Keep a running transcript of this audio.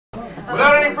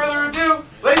Without any further ado,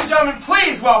 ladies and gentlemen,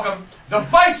 please welcome the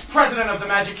Vice President of the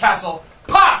Magic Castle,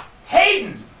 Pop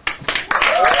Haydn.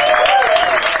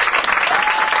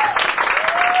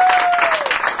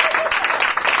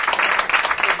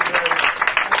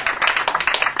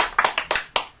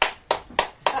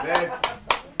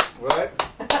 What?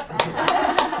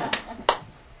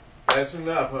 That's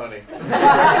enough, honey.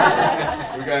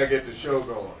 We gotta get the show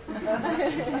going.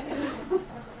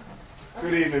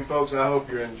 Good evening, folks. I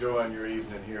hope you're enjoying your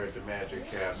evening here at the Magic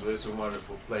Castle. It's a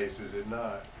wonderful place, is it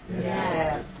not?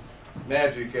 Yes.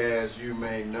 Magic, as you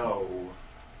may know,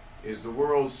 is the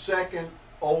world's second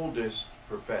oldest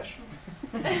profession.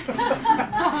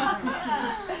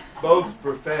 Both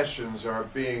professions are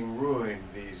being ruined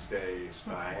these days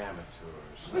by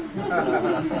amateurs.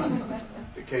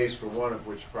 The case for one of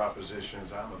which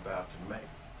propositions I'm about to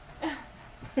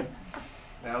make.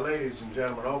 Now, ladies and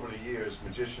gentlemen, over the years,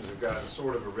 magicians have gotten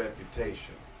sort of a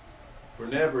reputation for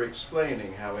never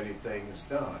explaining how anything is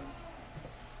done.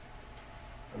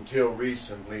 Until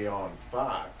recently on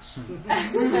Fox.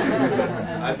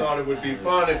 I thought it would be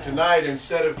fun if tonight,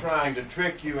 instead of trying to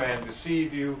trick you and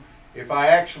deceive you, if I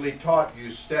actually taught you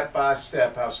step by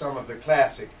step how some of the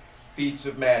classic feats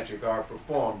of magic are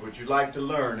performed. Would you like to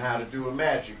learn how to do a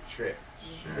magic trick?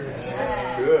 Sure.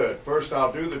 Yes. Good. First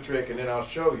I'll do the trick and then I'll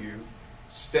show you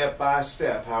step by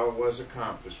step how it was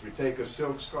accomplished. We take a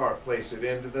silk scarf, place it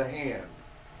into the hand,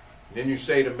 and then you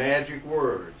say the magic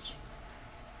words.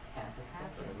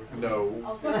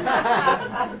 No.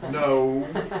 No.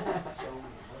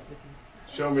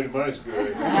 Show me the money's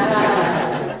good.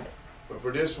 But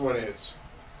for this one it's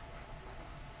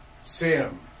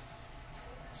Sim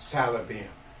Salabim.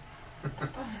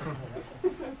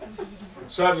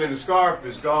 Suddenly the scarf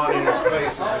is gone in its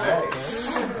place as an egg.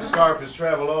 The scarf has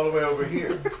traveled all the way over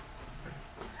here.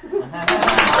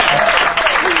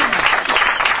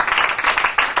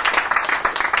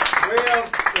 Well,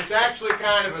 it's actually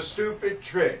kind of a stupid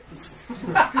trick.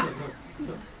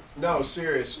 No,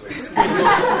 seriously.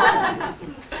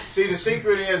 See, the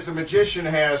secret is the magician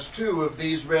has two of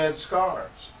these red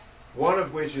scarves, one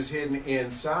of which is hidden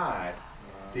inside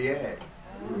the egg.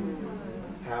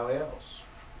 How else?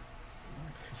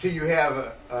 See, you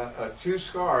have two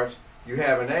scarves, you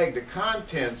have an egg, the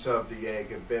contents of the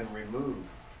egg have been removed.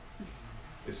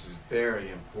 This is very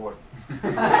important.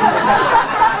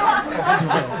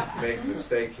 Make a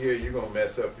mistake here, you're going to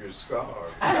mess up your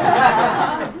scarves.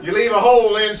 You leave a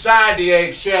hole inside the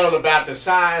egg shell about the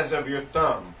size of your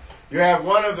thumb. You have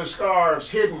one of the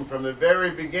scarves hidden from the very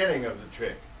beginning of the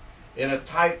trick in a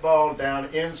tight ball down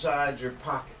inside your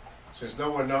pocket. Since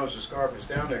no one knows the scarf is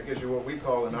down there, it gives you what we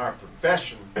call in our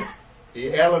profession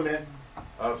the element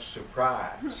of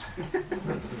surprise.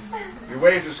 You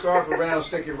wave the scarf around,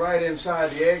 stick it right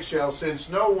inside the eggshell. Since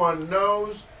no one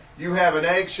knows you have an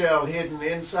eggshell hidden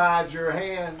inside your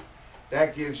hand,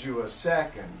 that gives you a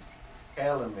second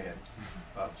element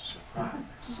of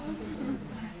surprise.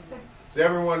 Does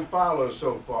everyone follow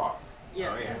so far?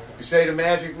 Yeah. Oh, yeah. You say the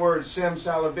magic word, Sim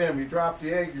Salabim. You drop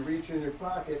the egg, you reach in your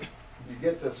pocket, you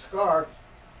get the scarf,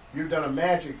 you've done a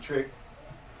magic trick.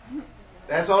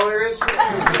 That's all there is to it.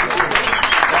 Now,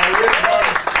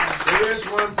 there is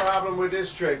one problem with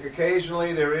this trick.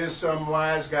 Occasionally there is some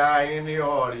wise guy in the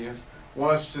audience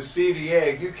wants to see the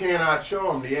egg. You cannot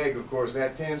show him the egg, of course.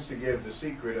 That tends to give the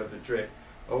secret of the trick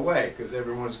away because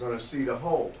everyone's going to see the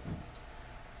hole.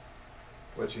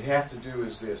 What you have to do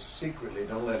is this, secretly.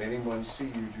 Don't let anyone see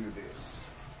you do this.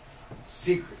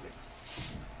 Secretly.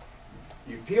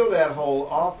 You peel that hole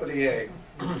off of the egg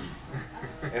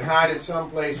and hide it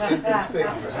someplace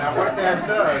inconspicuous. Now what that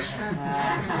does,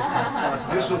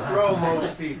 this will throw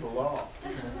most people off.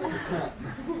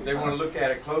 If they want to look at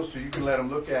it closer, you can let them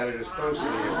look at it as closely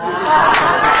as they